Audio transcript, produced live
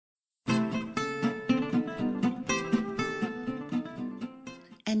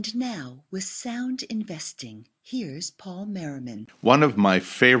And now, with Sound Investing, here's Paul Merriman. One of my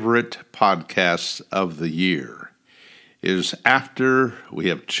favorite podcasts of the year is after we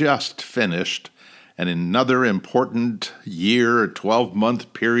have just finished another important year, a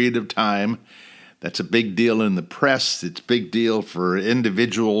 12-month period of time. That's a big deal in the press. It's a big deal for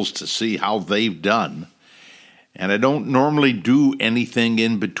individuals to see how they've done. And I don't normally do anything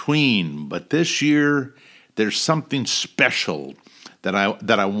in between, but this year there's something special that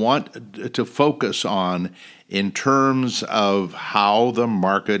I want to focus on in terms of how the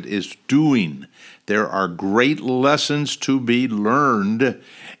market is doing. There are great lessons to be learned,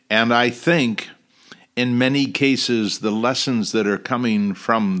 and I think in many cases the lessons that are coming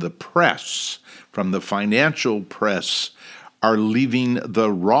from the press, from the financial press, are leaving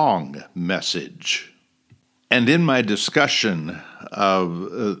the wrong message. And in my discussion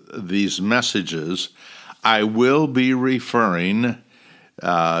of these messages, I will be referring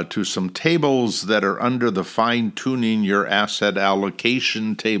to some tables that are under the fine-tuning your asset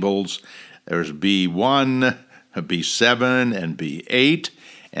allocation tables. There's B1, B7, and B8.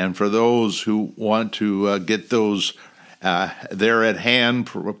 And for those who want to get those there at hand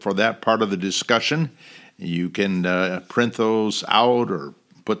for that part of the discussion, you can print those out or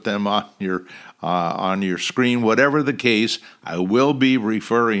put them on your screen. Whatever the case, I will be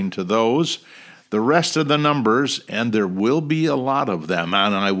referring to those. The rest of the numbers, and there will be a lot of them,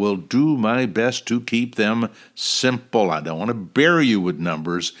 and I will do my best to keep them simple. I don't want to bury you with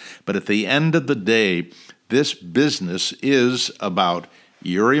numbers, but at the end of the day, this business is about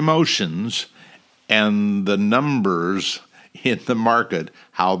your emotions and the numbers in the market,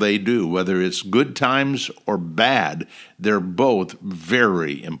 how they do. Whether it's good times or bad, they're both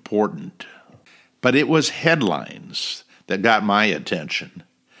very important. But it was headlines that got my attention.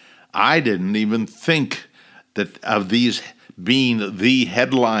 I didn't even think that of these being the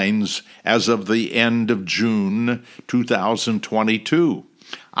headlines as of the end of June 2022.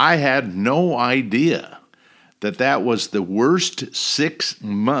 I had no idea that was the worst 6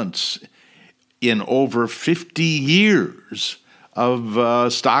 months in over 50 years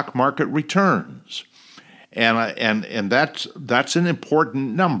of stock market returns. And that's an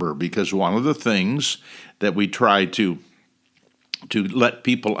important number, because one of the things that we try to let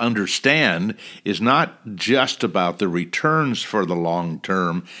people understand is not just about the returns for the long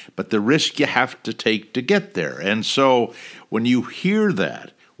term, but the risk you have to take to get there. And so when you hear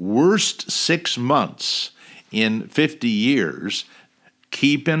that, worst 6 months in 50 years,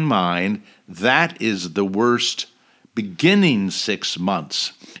 keep in mind that is the worst beginning 6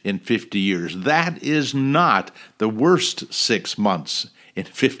 months in 50 years. That is not the worst 6 months in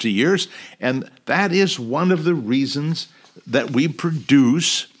 50 years, and that is one of the reasons that we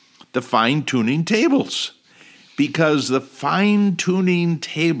produce the fine-tuning tables, because the fine-tuning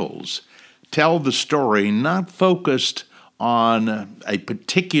tables tell the story not focused on a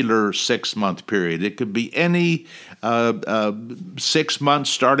particular 6-month period. It could be any 6 months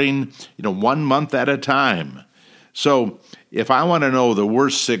starting 1 month at a time. So if I want to know the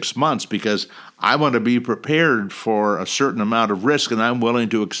worst 6 months, because I want to be prepared for a certain amount of risk and I'm willing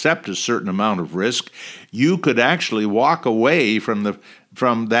to accept a certain amount of risk, you could actually walk away from that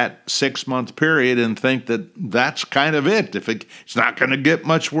 6-month period and think that that's kind of it. If it's not going to get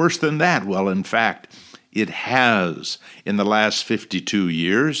much worse than that. Well, in fact, it has, in the last 52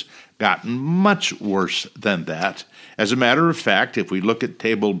 years, gotten much worse than that. As a matter of fact, if we look at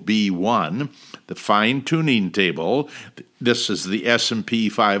table B1, the fine-tuning table, this is the S&P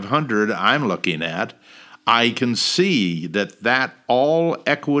 500 I'm looking at, I can see that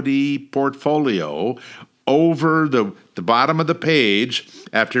all-equity portfolio over the bottom of the page,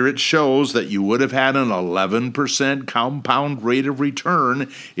 after it shows that you would have had an 11% compound rate of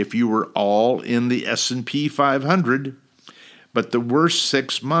return if you were all in the S&P 500, but the worst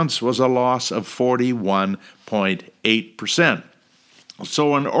 6 months was a loss of 41.8%.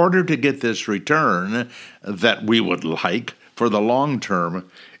 So in order to get this return that we would like for the long term,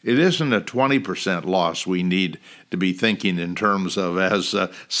 it isn't a 20% loss we need to be thinking in terms of as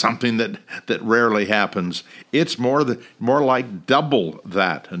something that rarely happens. It's more like double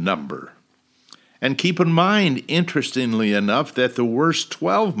that number. And keep in mind, interestingly enough, that the worst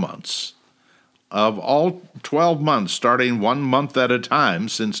 12 months of all 12 months, starting 1 month at a time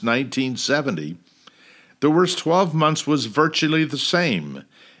since 1970, the worst 12 months was virtually the same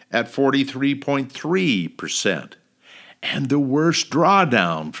at 43.3%. And the worst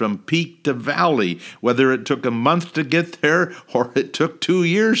drawdown from peak to valley, whether it took a month to get there or it took 2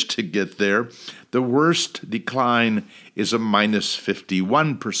 years to get there, the worst decline is a minus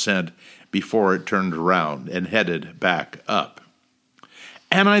 51% before it turned around and headed back up.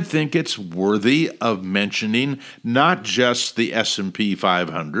 And I think it's worthy of mentioning not just the S&P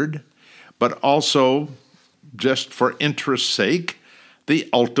 500, but also, just for interest's sake, the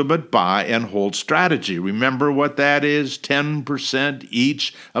ultimate buy and hold strategy. Remember what that is? 10%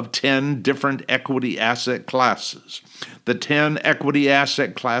 each of 10 different equity asset classes. The 10 equity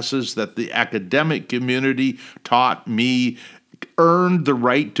asset classes that the academic community taught me earned the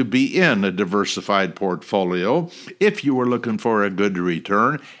right to be in a diversified portfolio if you were looking for a good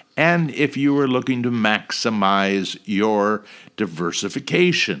return and if you were looking to maximize your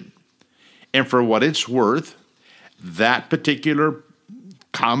diversification. And for what it's worth, that particular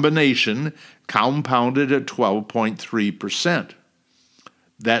combination compounded at 12.3%.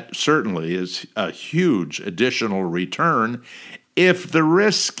 That certainly is a huge additional return if the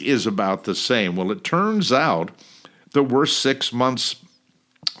risk is about the same. Well, it turns out the worst 6 months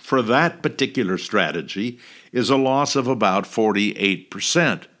for that particular strategy is a loss of about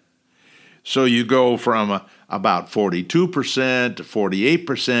 48%. So you go from about 42% to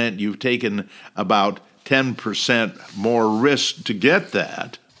 48%. You've taken about 10% more risk to get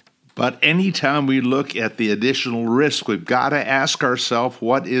that. But anytime we look at the additional risk, we've got to ask ourselves,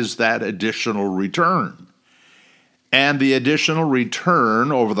 what is that additional return? And the additional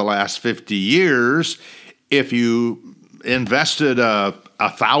return over the last 50 years, if you invested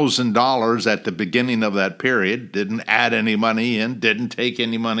 $1,000 at the beginning of that period, didn't add any money in, didn't take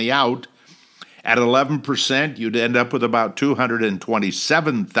any money out, at 11%, you'd end up with about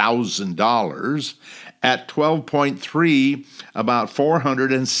 $227,000. At 12.3, about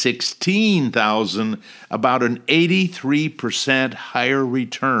 $416,000, about an 83% higher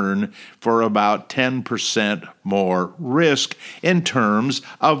return for about 10% more risk in terms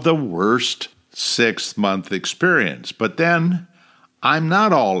of the worst 6-month experience. But then, I'm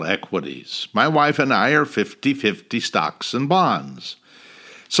not all equities. My wife and I are 50-50 stocks and bonds.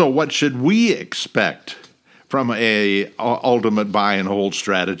 So what should we expect from a ultimate buy and hold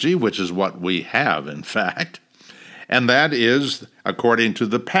strategy, which is what we have, in fact? And that is, according to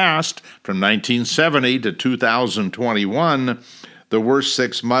the past, from 1970 to 2021, the worst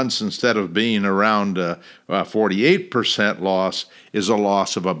 6 months, instead of being around 48% loss, is a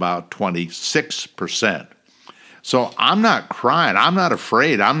loss of about 26%. So I'm not crying. I'm not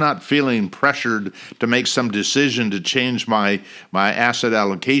afraid. I'm not feeling pressured to make some decision to change my asset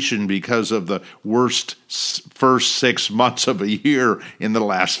allocation because of the worst first 6 months of a year in the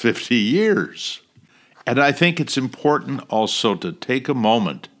last 50 years. And I think it's important also to take a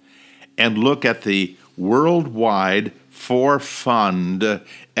moment and look at the worldwide for-fund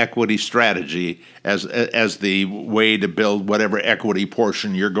equity strategy as the way to build whatever equity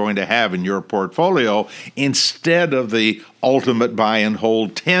portion you're going to have in your portfolio instead of the ultimate buy and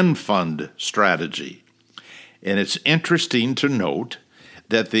hold 10-fund strategy. And it's interesting to note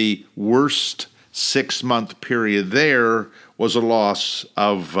that the worst 6-month period there was a loss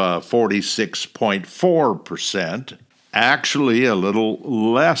of 46.4%, actually a little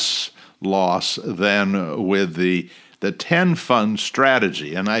less loss than with the 10-fund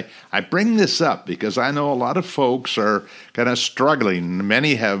strategy. And I bring this up because I know a lot of folks are kind of struggling.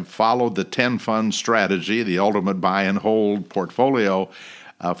 Many have followed the 10-fund strategy, the ultimate buy and hold portfolio,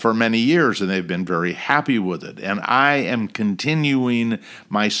 for many years, and they've been very happy with it. And I am continuing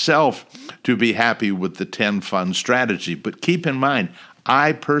myself to be happy with the 10-fund strategy. But keep in mind,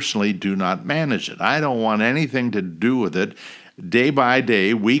 I personally do not manage it. I don't want anything to do with it. Day by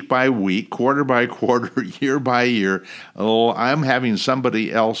day, week by week, quarter by quarter, year by year. Oh, I'm having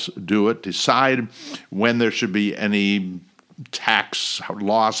somebody else do it, decide when there should be any tax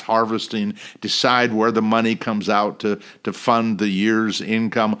loss harvesting, decide where the money comes out to fund the year's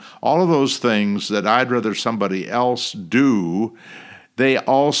income. All of those things that I'd rather somebody else do. They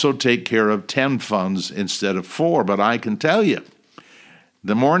also take care of 10 funds instead of 4. But I can tell you,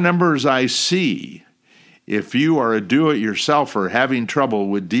 the more numbers I see, if you are a do-it-yourselfer having trouble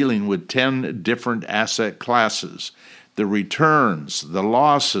with dealing with 10 different asset classes, the returns, the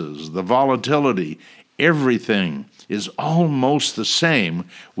losses, the volatility, everything is almost the same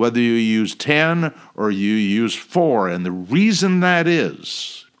whether you use 10 or you use 4. And the reason that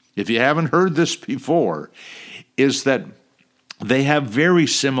is, if you haven't heard this before, is that they have very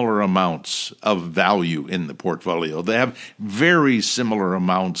similar amounts of value in the portfolio. They have very similar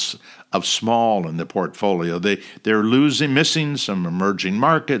amounts of small in the portfolio. They're missing some emerging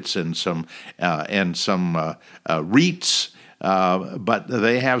markets and some REITs, but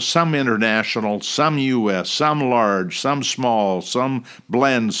they have some international, some U.S., some large, some small, some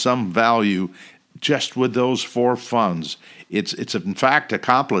blend, some value. Just with those 4 funds, it's in fact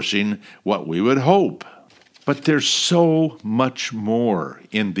accomplishing what we would hope. But there's so much more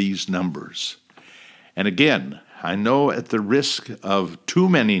in these numbers. And again, I know at the risk of too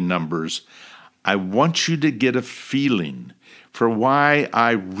many numbers, I want you to get a feeling for why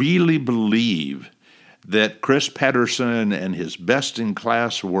I really believe that Chris Pedersen and his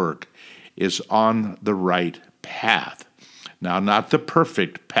best-in-class work is on the right path. Now, not the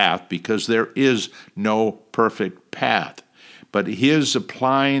perfect path, because there is no perfect path, but his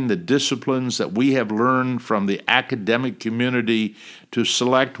applying the disciplines that we have learned from the academic community to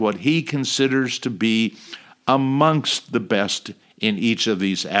select what he considers to be amongst the best in each of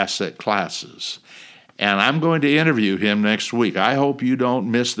these asset classes. And I'm going to interview him next week. I hope you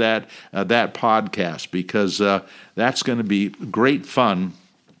don't miss that podcast, because that's going to be great fun,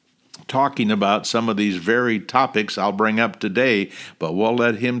 talking about some of these very topics I'll bring up today, but we'll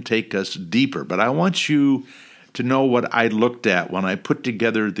let him take us deeper. But I want you to know what I looked at when I put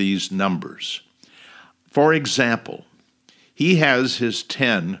together these numbers. For example, he has his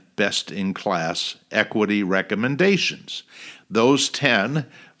 10 best-in-class equity recommendations. Those 10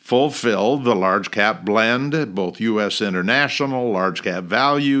 fulfill the large cap blend, both U.S. international, large cap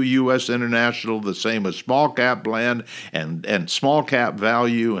value, U.S. international, the same as small cap blend and small cap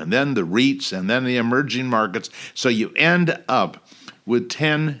value, and then the REITs, and then the emerging markets. So you end up with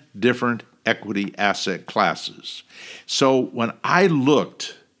 10 different equity asset classes. So when I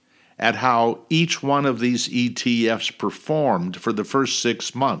looked at how each one of these ETFs performed for the first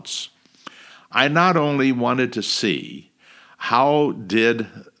 6 months, I not only wanted to see how did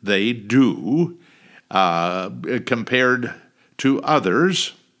they do compared to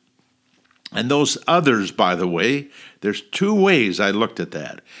others. And those others, by the way, there's two ways I looked at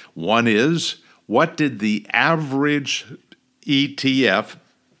that. One is, what did the average ETF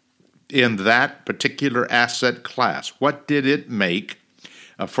in that particular asset class, what did it make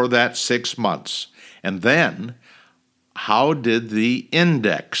for that 6 months? And then, how did the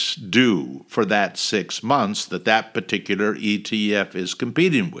index do for that 6 months that particular ETF is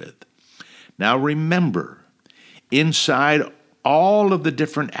competing with? Now remember, inside all of the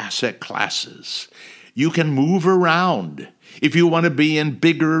different asset classes, you can move around. If you want to be in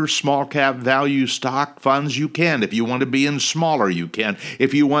bigger small cap value stock funds, you can. If you want to be in smaller, you can.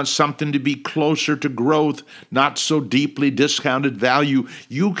 If you want something to be closer to growth, not so deeply discounted value,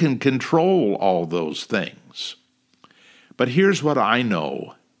 you can control all those things. But here's what I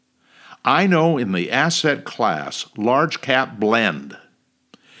know. I know in the asset class, large cap blend,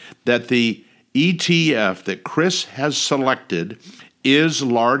 that the ETF that Chris has selected is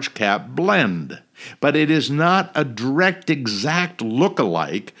large cap blend, but it is not a direct exact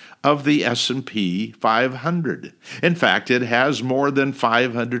lookalike of the S&P 500. In fact, it has more than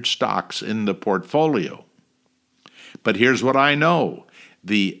 500 stocks in the portfolio. But here's what I know.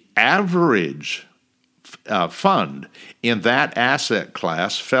 The average fund in that asset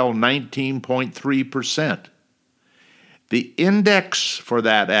class fell 19.3%. The index for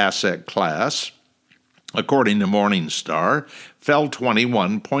that asset class, according to Morningstar, fell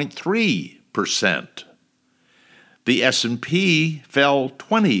 21.3%. The S&P fell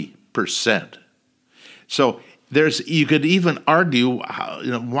 20%. So you could even argue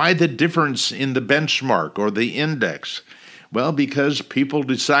why the difference in the benchmark or the index. Well, because people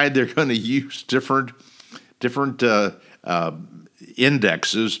decide they're going to use different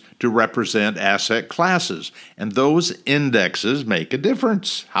indexes to represent asset classes, and those indexes make a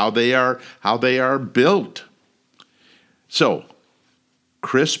difference how they are built. So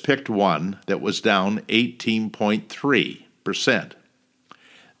Chris picked one that was down 18.3%.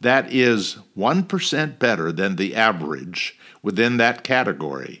 That is 1% better than the average within that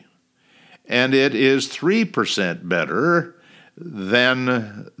category, and it is 3% better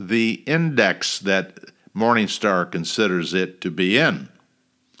than the index that Morningstar considers it to be in.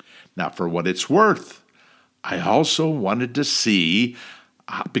 Now, for what it's worth, I also wanted to see,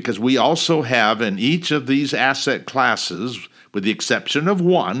 because we also have in each of these asset classes, with the exception of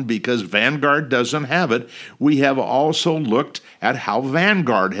one, because Vanguard doesn't have it, we have also looked at how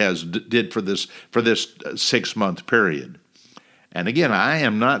Vanguard did for this 6-month period. And again, I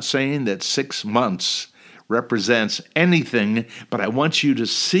am not saying that 6 months represents anything, but I want you to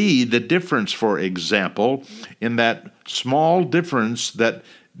see the difference, for example, in that small difference that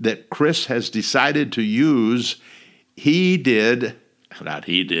Chris has decided to use. The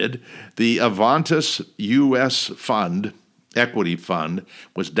Avantis U.S. fund, equity fund,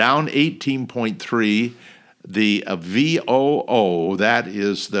 was down 18.3. The VOO, that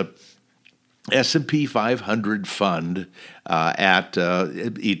is the S&P 500 fund at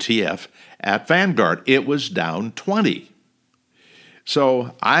ETF at Vanguard, it was down 20.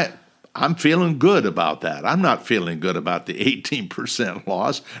 So I I'm feeling good about that. I'm not feeling good about the 18%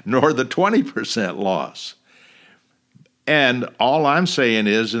 loss nor the 20% loss. And all I'm saying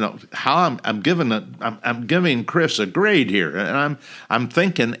is, how I'm giving Chris a grade here, and I'm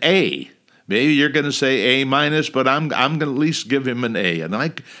thinking A. Maybe you're going to say A minus, but I'm going to at least give him an A, and I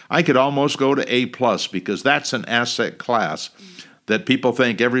could almost go to A plus, because that's an asset class that people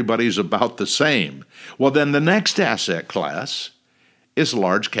think everybody's about the same. Well, then the next asset class is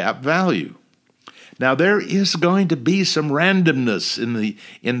large cap value. Now, there is going to be some randomness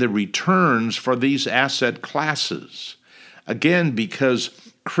in the returns for these asset classes. Again, because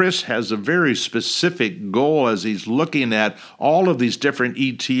Chris has a very specific goal as he's looking at all of these different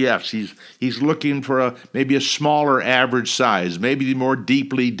ETFs. He's looking for maybe a smaller average size, maybe more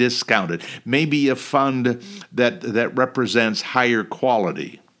deeply discounted, maybe a fund that represents higher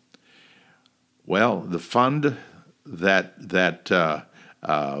quality. Well, the fund that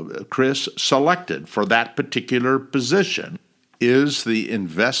Chris selected for that particular position is the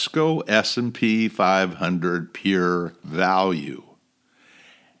Invesco S&P 500 Pure Value.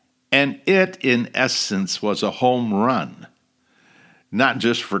 And it, in essence, was a home run, not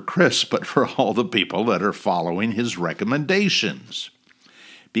just for Chris, but for all the people that are following his recommendations.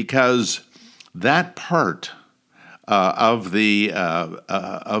 Because that part of the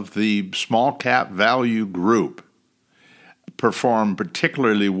small cap value group performed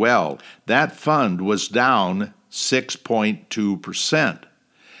particularly well. That fund was down 6.2%.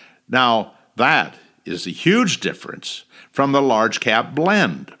 Now, that is a huge difference from the large cap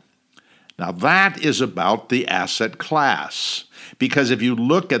blend. Now, that is about the asset class, because if you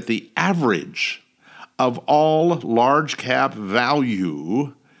look at the average of all large cap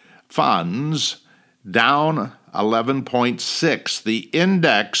value funds, down 11.6, the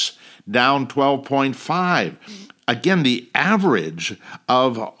index down 12.5. Again, the average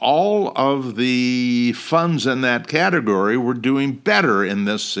of all of the funds in that category were doing better in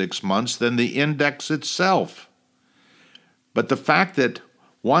this 6 months than the index itself. But the fact that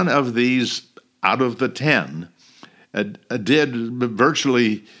one of these out of the 10 did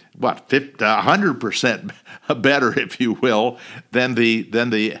virtually, 100% better, if you will, than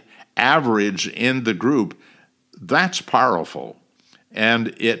the average in the group, that's powerful.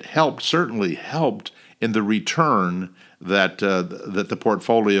 And it certainly helped in the return that the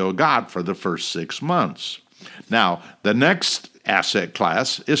portfolio got for the first 6 months. Now, the next asset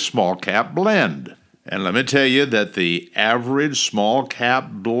class is small cap blend. And let me tell you that the average small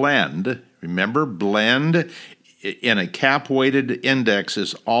cap blend, remember, blend in a cap-weighted index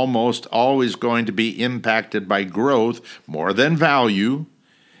is almost always going to be impacted by growth more than value.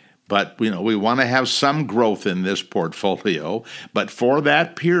 But we want to have some growth in this portfolio. But for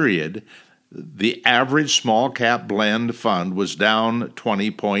that period, the average small cap blend fund was down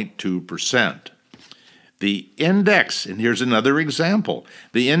 20.2%. The index, and here's another example,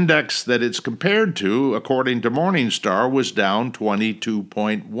 the index that it's compared to, according to Morningstar, was down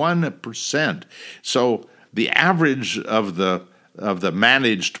 22.1%. So the average of the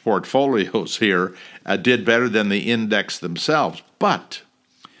managed portfolios here did better than the index themselves. But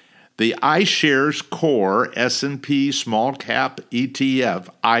the iShares Core S&P Small Cap ETF,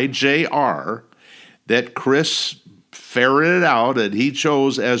 IJR, that Chris ferreted out and he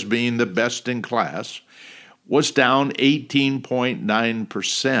chose as being the best in class, was down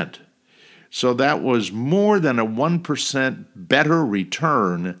 18.9%. So that was more than a 1% better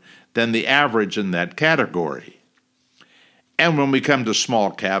return than the average in that category. And when we come to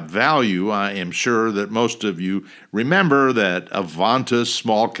small cap value, I am sure that most of you remember that Avantis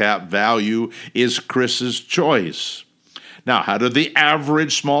small cap value is Chris's choice. Now, how did the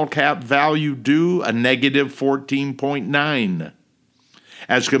average small cap value do? A negative 14.9,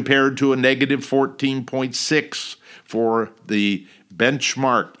 as compared to a negative 14.6 for the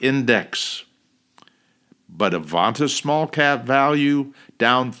benchmark index. But Avantis small cap value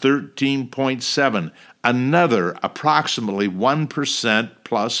down 13.7, another approximately 1%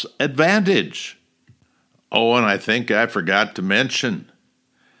 plus advantage. Oh, and I think I forgot to mention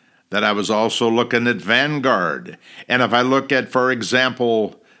that I was also looking at Vanguard. And if I look at, for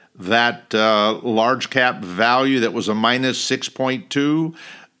example, that large cap value that was a minus 6.2,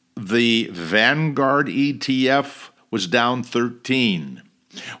 the Vanguard ETF was down 13.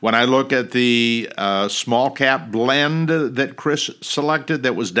 When I look at the small cap blend that Chris selected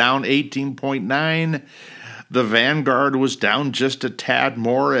that was down 18.9, the Vanguard was down just a tad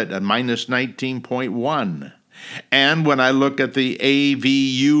more at a minus 19.1. And when I look at the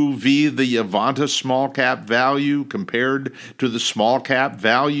AVUV, the Avantis small cap value compared to the small cap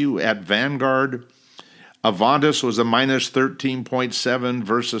value at Vanguard, Avantis was a minus 13.7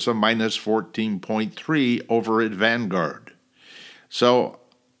 versus a minus 14.3 over at Vanguard. So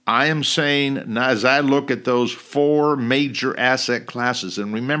I am saying, now as I look at those four major asset classes,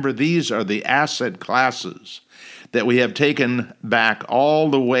 and remember these are the asset classes that we have taken back all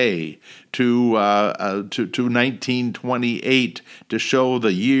the way to 1928 to show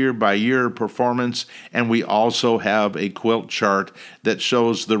the year-by-year performance, and we also have a quilt chart that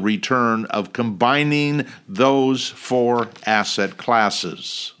shows the return of combining those four asset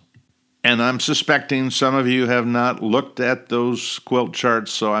classes. And I'm suspecting some of you have not looked at those quilt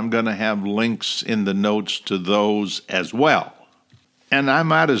charts, so I'm going to have links in the notes to those as well. And I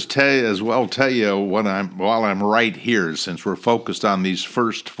might as well tell you while I'm right here, since we're focused on these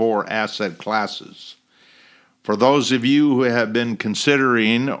first four asset classes. For those of you who have been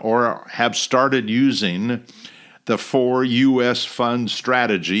considering or have started using the 4 U.S. fund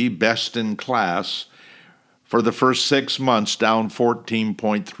strategy, best in class, for the first 6 months, down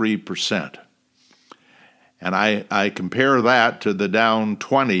 14.3%. And I compare that to the down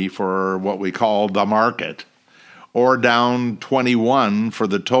 20 for what we call the market, or down 21 for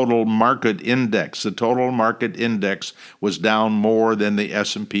the total market index. The total market index was down more than the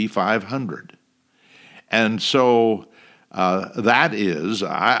S&P 500. And so that is,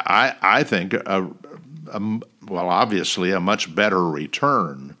 I think, obviously a much better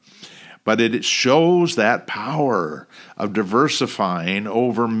return. But it shows that power of diversifying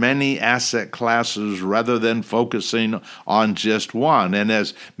over many asset classes rather than focusing on just one. And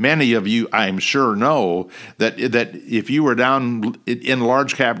as many of you, I'm sure, know, that if you were down in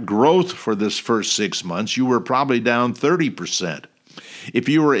large cap growth for this first 6 months, you were probably down 30%. If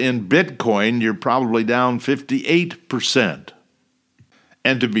you were in Bitcoin, you're probably down 58%.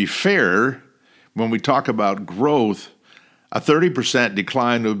 And to be fair, when we talk about growth, a 30%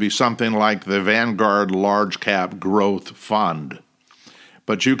 decline would be something like the Vanguard Large Cap Growth Fund.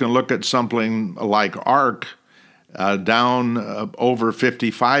 But you can look at something like ARK, down over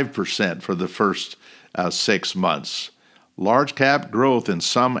 55% for the first 6 months. Large cap growth in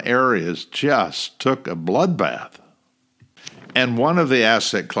some areas just took a bloodbath. And one of the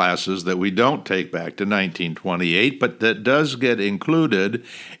asset classes that we don't take back to 1928, but that does get included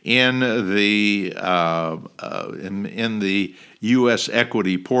in the U.S.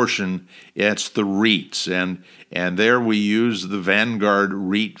 equity portion, it's the REITs, and there we use the Vanguard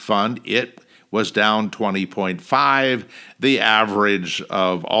REIT Fund. It was down 20.5. The average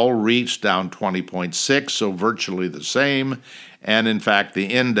of all REITs down 20.6, so virtually the same, and in fact the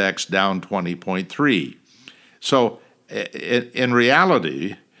index down 20.3. So in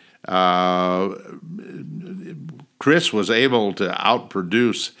reality, Chris was able to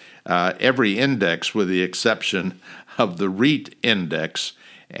outproduce every index with the exception of the REIT index,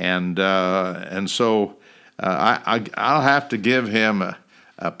 and so I'll have to give him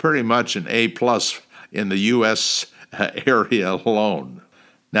pretty much an A+ in the U.S. area alone.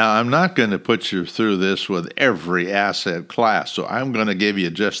 Now, I'm not going to put you through this with every asset class, so I'm going to give you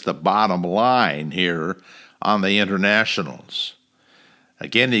just the bottom line here on the internationals.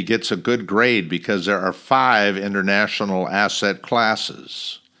 Again, he gets a good grade because there are 5 international asset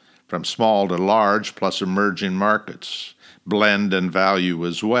classes, from small to large, plus emerging markets, blend and value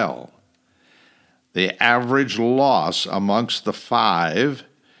as well. The average loss amongst the 5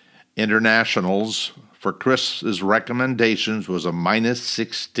 internationals for Chris's recommendations was a minus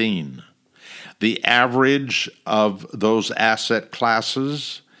 16. The average of those asset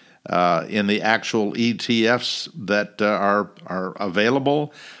classes in the actual ETFs that are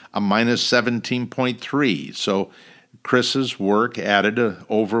available, a minus 17.3. So Chris's work added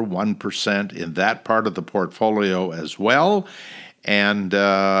over 1% in that part of the portfolio as well, and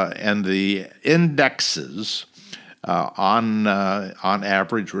the indexes on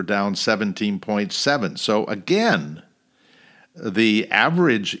average were down 17.7. So again, the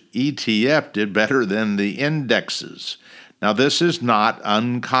average ETF did better than the indexes. Now, this is not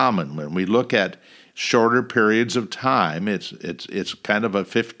uncommon. When we look at shorter periods of time, it's kind of a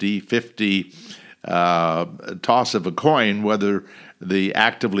 50-50 toss of a coin whether the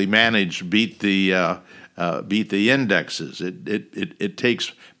actively managed beat the indexes. It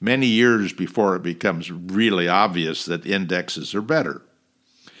takes many years before it becomes really obvious that indexes are better.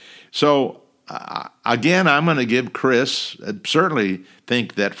 So again, I'm going to give Chris, certainly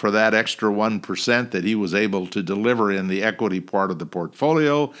think that for that extra 1% that he was able to deliver in the equity part of the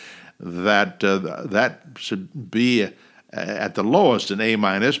portfolio, that should be at the lowest an A-,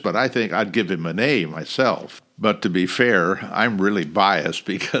 but I think I'd give him an A myself. But to be fair, I'm really biased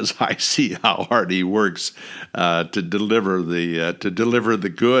because I see how hard he works to deliver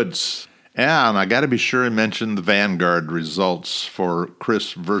the goods. Yeah, and I got to be sure and mention the Vanguard results for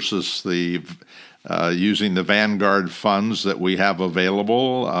Chris versus the using the Vanguard funds that we have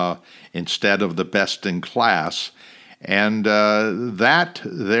available instead of the best in class. And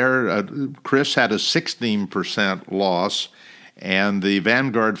Chris had a 16% loss, and the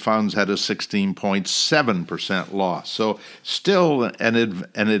Vanguard funds had a 16.7% loss. So still an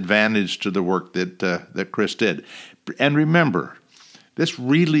advantage to the work that Chris did. And remember, this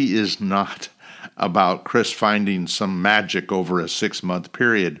really is not about Chris finding some magic over a 6-month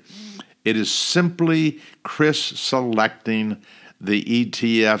period. It is simply Chris selecting the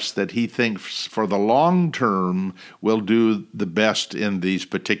ETFs that he thinks for the long term will do the best in these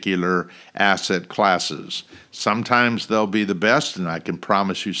particular asset classes. Sometimes they'll be the best, and I can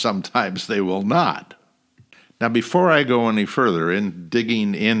promise you sometimes they will not. Now, before I go any further in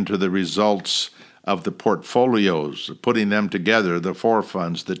digging into the results of the portfolios, putting them together, the 4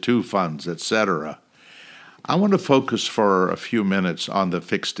 funds, the 2 funds, etc., I want to focus for a few minutes on the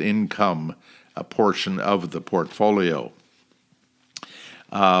fixed income portion of the portfolio.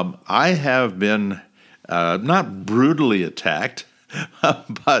 I have been not brutally attacked,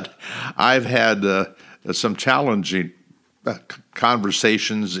 but I've had some challenging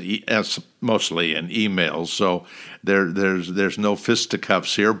conversations, mostly in emails. So there's no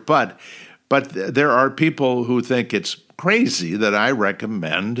fisticuffs here, but there are people who think it's crazy that I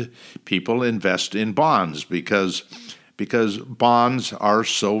recommend people invest in bonds because bonds are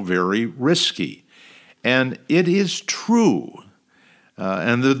so very risky, and it is true.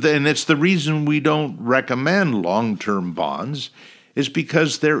 And it's the reason we don't recommend long-term bonds is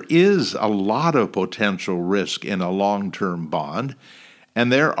because there is a lot of potential risk in a long-term bond,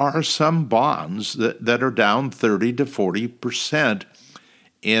 and there are some bonds that are down 30 to 40%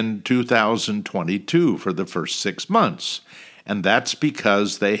 in 2022 for the first 6 months. And that's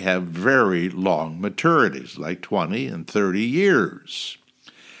because they have very long maturities, like 20 and 30 years.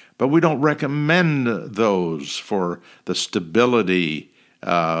 But we don't recommend those for the stability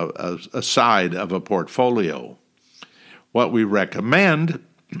side of a portfolio. What we recommend,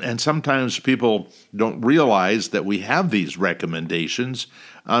 and sometimes people don't realize that we have these recommendations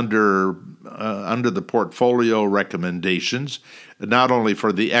under the portfolio recommendations, not only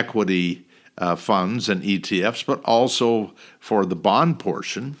for the equity funds and ETFs, but also for the bond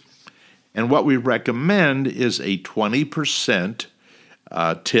portion. And what we recommend is a 20%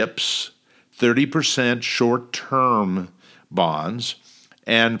 TIPS, 30% short-term bonds,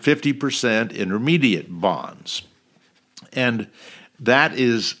 and 50% intermediate bonds. And that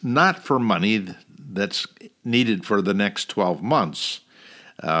is not for money that's needed for the next 12 months.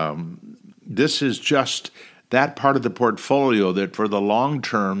 This is just that part of the portfolio that for the long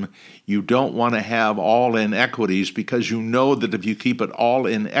term, you don't want to have all in equities because you know that if you keep it all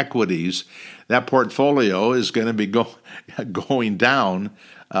in equities, that portfolio is going to be going down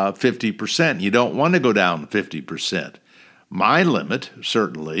 50%. You don't want to go down 50%. My limit,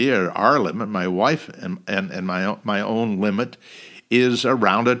 certainly, or our limit, my wife and my own limit, is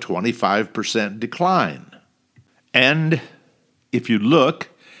around a 25% decline. And if you look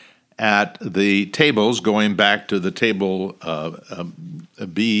at the tables, going back to the table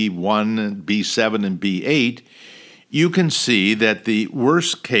B1, B7, and B8, you can see that the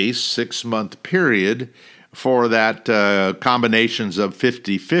worst case 6-month period for that combinations of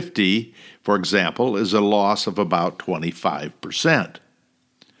 50-50, for example, is a loss of about 25%.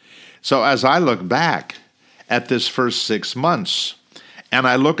 So as I look back at this first 6 months, and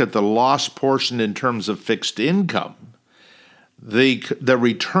I look at the loss portion in terms of fixed income, the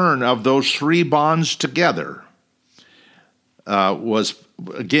return of those 3 bonds together was,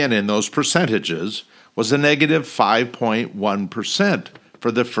 again, in those percentages, was a negative 5.1%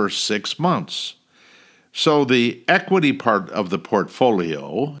 for the first 6 months. So the equity part of the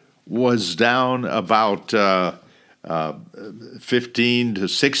portfolio was down about 15 to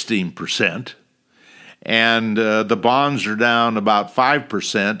 16%, and the bonds are down about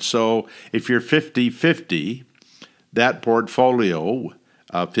 5%. So if you're 50-50, that portfolio,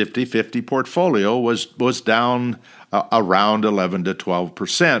 50-50 portfolio, was down around 11 to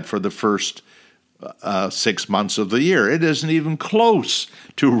 12% for the first 6 months of the year. It isn't even close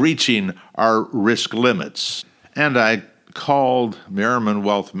to reaching our risk limits. And I called Merriman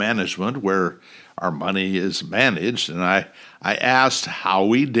Wealth Management, where our money is managed, and I asked how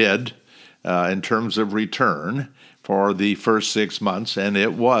we did in terms of return for the first 6 months, and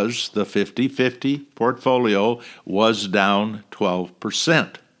it was the 50-50 portfolio was down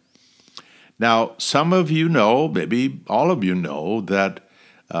 12%. Now, some of you know, maybe all of you know, that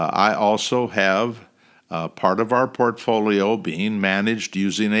I also have part of our portfolio being managed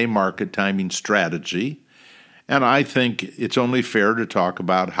using a market timing strategy. And I think it's only fair to talk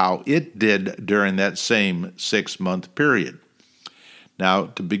about how it did during that same 6-month period. Now,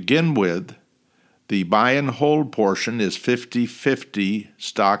 to begin with, the buy and hold portion is 50-50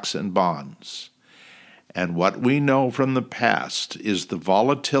 stocks and bonds. And what we know from the past is the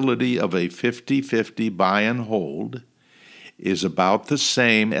volatility of a 50-50 buy and hold is about the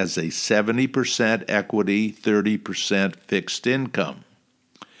same as a 70% equity, 30% fixed income.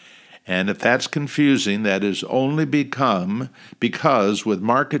 And if that's confusing, that is only because with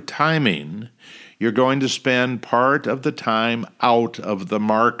market timing, you're going to spend part of the time out of the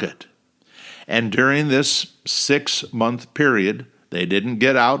market. And during this 6-month period, they didn't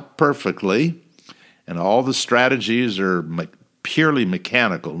get out perfectly, and all the strategies are purely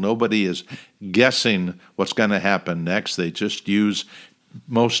mechanical. Nobody is guessing what's going to happen next. They just use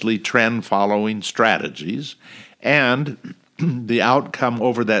mostly trend-following strategies. And the outcome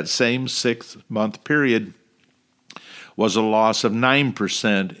over that same 6-month period was a loss of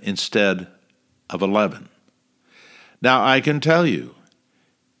 9% instead of 11%. Now, I can tell you,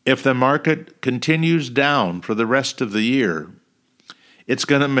 if the market continues down for the rest of the year, it's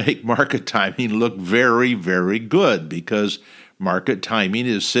going to make market timing look very, very good because market timing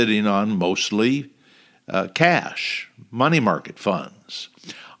is sitting on mostly cash, money market funds.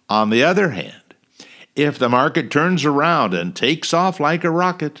 On the other hand, if the market turns around and takes off like a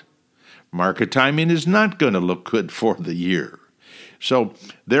rocket, market timing is not going to look good for the year. So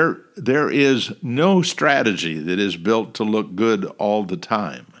there is no strategy that is built to look good all the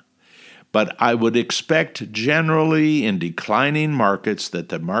time. But I would expect generally in declining markets that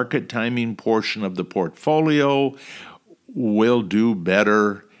the market timing portion of the portfolio will do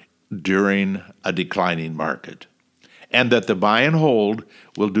better during a declining market, and that the buy and hold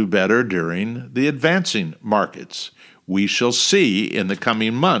will do better during the advancing markets. We shall see in the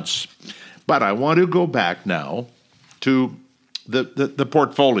coming months. But I want to go back now to the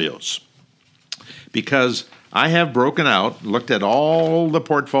portfolios, because I have broken out, looked at all the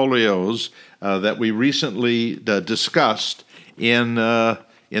portfolios that we recently discussed in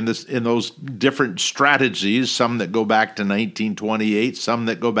those different strategies, some that go back to 1928, some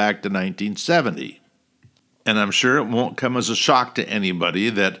that go back to 1970. And I'm sure it won't come as a shock to anybody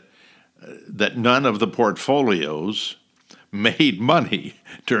that none of the portfolios made money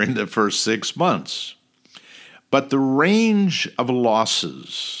during the first 6 months. But the range of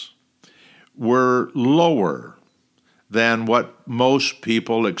losses were lower than what most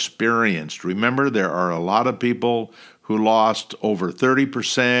people experienced. Remember, there are a lot of people who lost over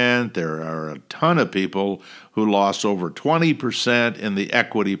 30%. There are a ton of people who lost over 20% in the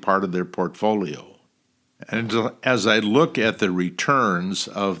equity part of their portfolio. And as I look at the returns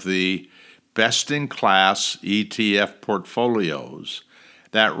of the best-in-class ETF portfolios,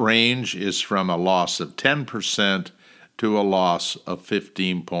 that range is from a loss of 10% to a loss of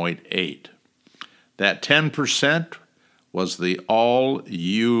 15.8%. That 10% was the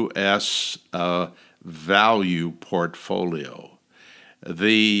all-U.S. value portfolio.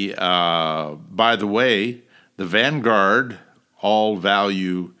 By the way, the Vanguard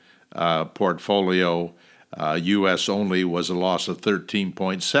all-value portfolio, U.S. only, was a loss of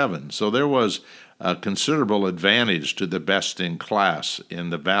 13.7%. So there was a considerable advantage to the best-in-class in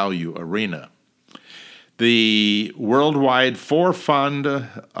the value arena. The Worldwide 4 Fund,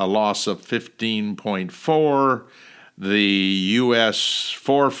 a loss of 15.4%. The U.S.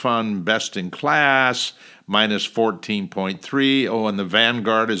 4 Fund best-in-class, minus 14.3%. Oh, and the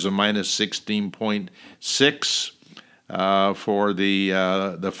Vanguard is a minus 16.6% for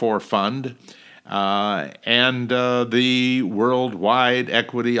the 4 Fund. And the Worldwide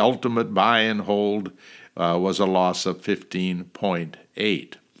Equity Ultimate Buy and Hold was a loss of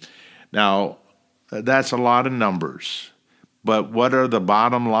 15.8%. Now, that's a lot of numbers. But what are the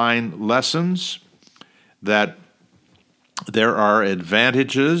bottom line lessons? That there are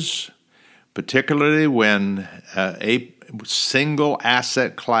advantages, particularly when a single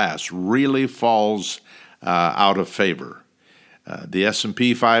asset class really falls out of favor. The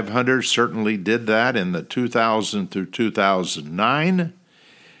S&P 500 certainly did that in the 2000 through 2009.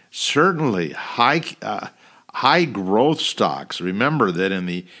 Certainly high growth stocks. Remember that in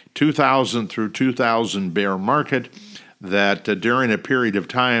the 2000 through 2000 bear market, that during a period of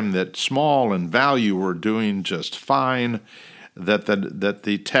time that small and value were doing just fine, that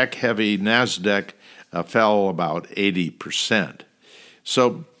the tech-heavy NASDAQ fell about 80%.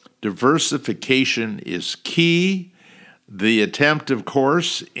 So diversification is key. The attempt, of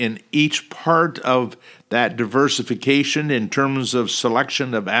course, in each part of that diversification in terms of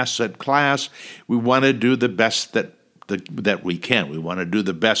selection of asset class, we want to do the best that we can. We want to do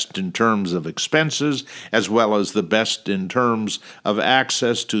the best in terms of expenses, as well as the best in terms of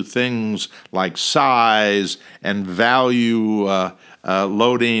access to things like size and value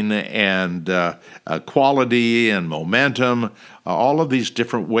loading and quality and momentum, all of these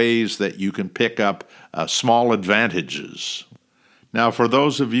different ways that you can pick up small advantages. Now, for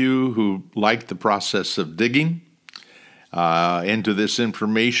those of you who like the process of digging into this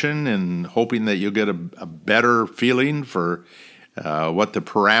information and hoping that you'll get a better feeling for what the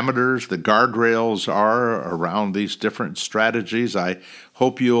parameters, the guardrails are around these different strategies, I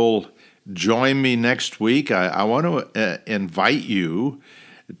hope you'll join me next week. I want to invite you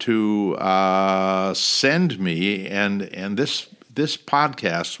to send me, and this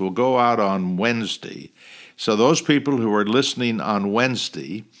podcast will go out on Wednesday. So those people who are listening on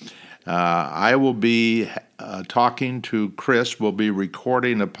Wednesday, I will be talking to Chris. We'll be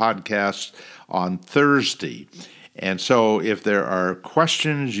recording a podcast on Thursday. And so if there are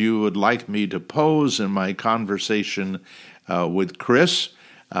questions you would like me to pose in my conversation with Chris,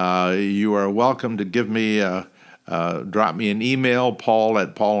 you are welcome to give me drop me an email,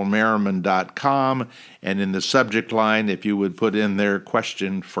 paul@paulmerriman.com, and in the subject line, if you would put in there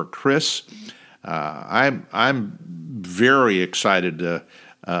question for Chris. I'm very excited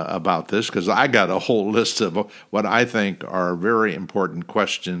about this because I got a whole list of what I think are very important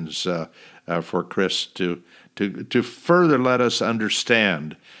questions for Chris to further let us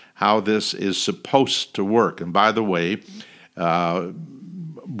understand how this is supposed to work. And by the way,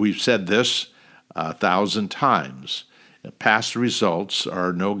 we've said this 1,000 times. Past results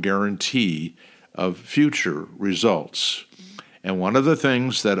are no guarantee of future results. And one of the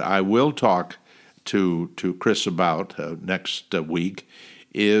things that I will talk to Chris about next week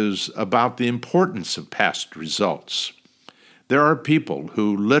is about the importance of past results. There are people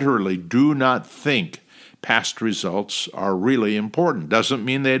who literally do not think past results are really important. Doesn't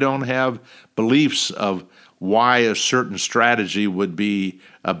mean they don't have beliefs of why a certain strategy would be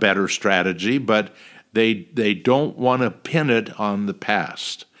a better strategy, but they don't want to pin it on the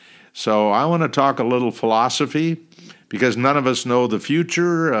past. So I want to talk a little philosophy because none of us know the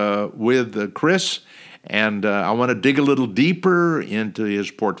future with Chris, and I want to dig a little deeper into his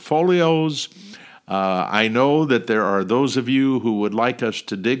portfolios. I know that there are those of you who would like us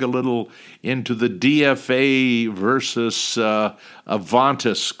to dig a little into the DFA versus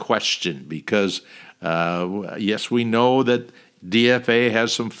Avantis question because yes, we know that DFA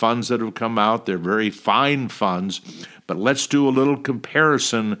has some funds that have come out. They're very fine funds, but let's do a little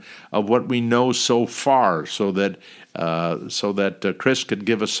comparison of what we know so far so that Chris could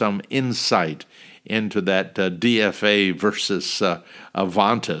give us some insight into that DFA versus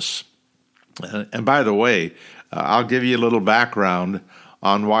Avantis. And by the way, I'll give you a little background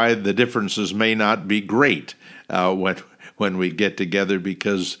on why the differences may not be great when we get together,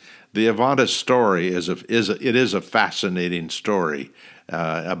 because the Avantis story is a fascinating story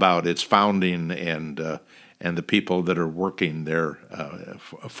about its founding and the people that are working there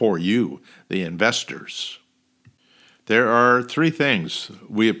for you, the investors. There are three things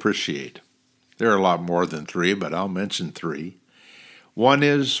we appreciate. There are a lot more than three, but I'll mention three. One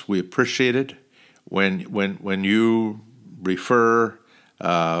is we appreciate it when you refer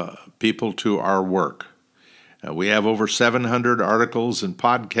people to our work. We have over 700 articles and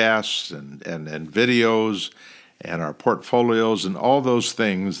podcasts and videos and our portfolios and all those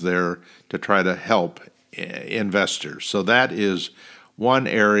things there to try to help investors. So that is one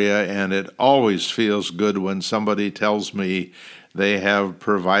area, and it always feels good when somebody tells me they have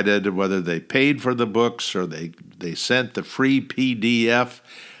provided, whether they paid for the books or they sent the free PDF,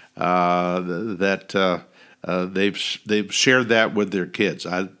 that they've shared that with their kids.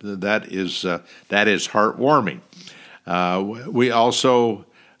 That is heartwarming. We also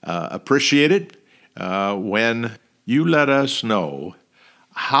appreciate it when you let us know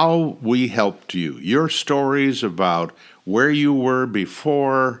how we helped you. Your stories about where you were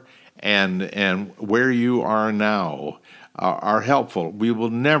before and where you are now are helpful. We will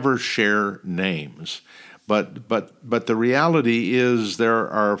never share names. But the reality is there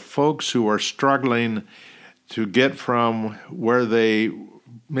are folks who are struggling to get from where they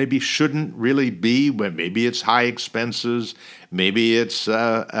maybe shouldn't really be, but maybe it's high expenses, maybe it's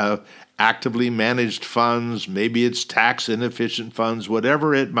actively managed funds, maybe it's tax inefficient funds,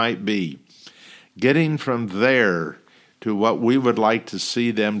 whatever it might be. Getting from there to what we would like to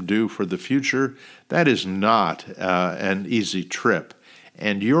see them do for the future, that is not an easy trip.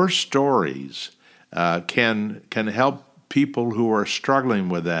 And your stories can help people who are struggling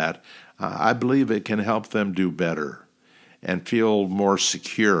with that, I believe it can help them do better and feel more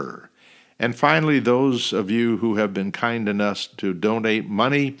secure. And finally, those of you who have been kind enough to donate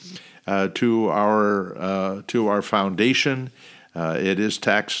money to our foundation, it is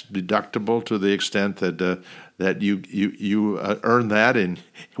tax deductible to the extent that you earn that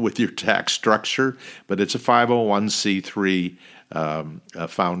with your tax structure, but it's a 501c3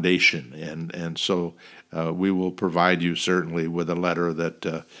 foundation, and so we will provide you certainly with a letter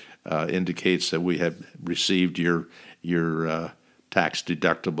that indicates that we have received your tax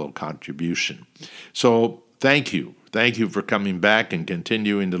deductible contribution. So thank you for coming back and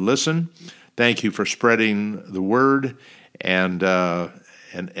continuing to listen. Thank you for spreading the word, and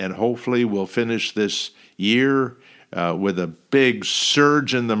hopefully we'll finish this year with a big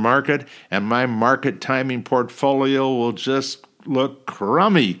surge in the market, and my market timing portfolio will just look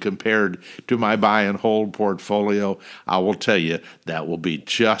crummy compared to my buy and hold portfolio. I will tell you, that will be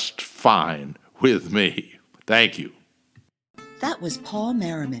just fine with me. Thank you. That was Paul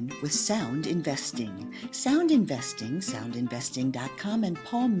Merriman with Sound Investing. Sound Investing, soundinvesting.com, and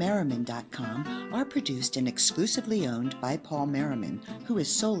paulmerriman.com are produced and exclusively owned by Paul Merriman, who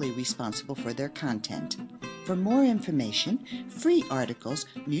is solely responsible for their content. For more information, free articles,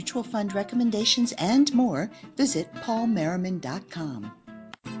 mutual fund recommendations, and more, visit paulmerriman.com.